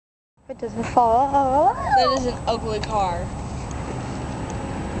It doesn't fall. That is an ugly car.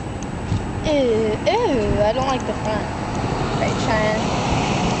 Ew, I don't like the front. Right, Cheyenne?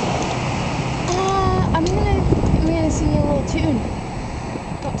 I'm gonna sing you a little tune.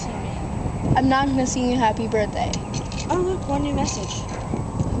 Don't sing me. I'm not gonna sing you happy birthday. Oh look, one new message.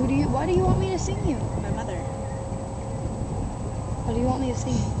 Why do you want me to sing you? My mother. What do you want me to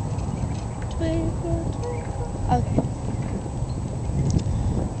sing you? Twinkle, twinkle. Okay.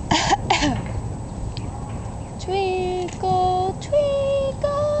 Twinkle,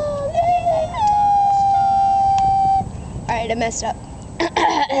 twinkle, little star. Alright, I messed up.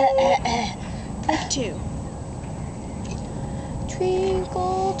 Take two.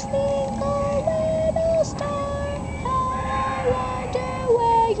 Twinkle, twinkle, little star, how I wonder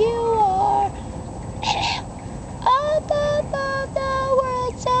where you are. Up above the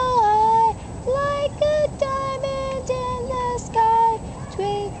world so high, like a diamond in the sky.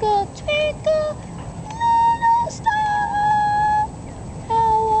 Twinkle, twinkle, little star,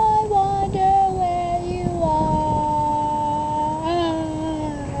 how I wonder where you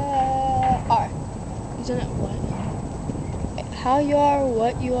are. Isn't it what? How you are,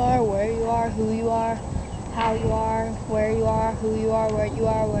 what you are, where you are, who you are, how you are, where you are, who you are, where you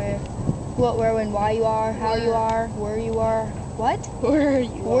are, what, where, when, why you are, how you are, where you are, what? Where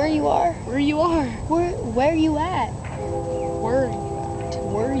you Where are. you are? Where you are. Where you at? Where you at?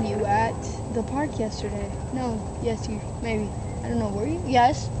 Were you at the park yesterday? No, yes, maybe. I don't know, were you?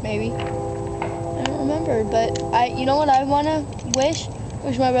 Yes, maybe. I don't remember, but you know what I wanna wish?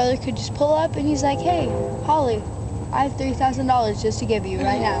 Wish my brother could just pull up and he's like, hey, Holly, I have $3,000 just to give you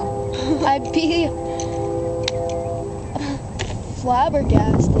right now. I'd be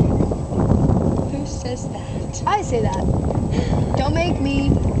flabbergasted. Who says that? I say that. Don't make me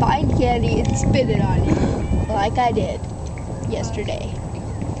find candy and spit it on you, like I did yesterday.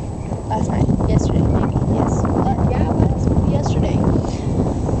 Last night. Yesterday, maybe. Yes. Yesterday.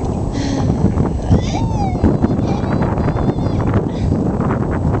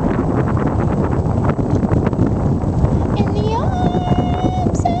 In the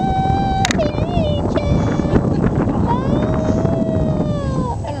arms of the angel.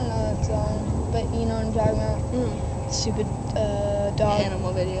 I don't know that song, but you know what I'm talking about. Stupid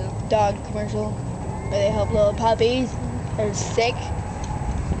Animal video. dog commercial where they help little puppies that are sick.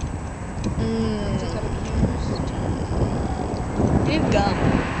 You need gum.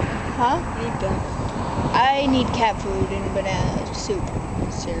 Huh? You need gum. I need cat food and banana soup.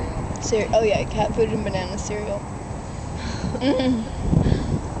 Cereal. Oh yeah, cat food and banana cereal.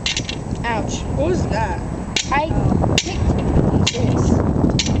 Ouch. What was that? I picked this.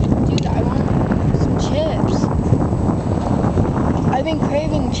 Dude, I want some chips. I've been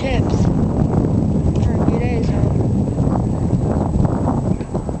craving chips for a few days now.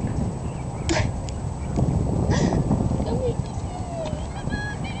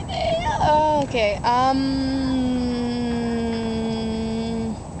 Okay,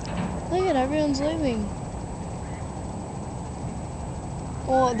 look at everyone's leaving.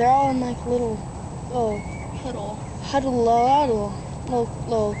 Well, they're all in like little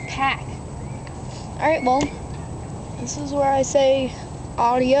pack. Alright, well, this is where I say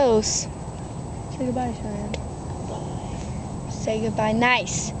adios. Say goodbye, Cheyenne. Bye. Say goodbye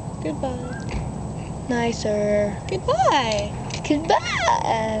nice. Goodbye. Nicer. Goodbye.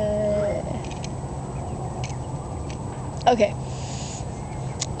 Goodbye. Okay.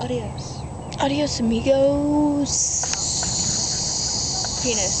 Adios. Adios, amigos.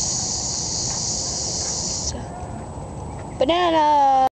 Penis. Banana.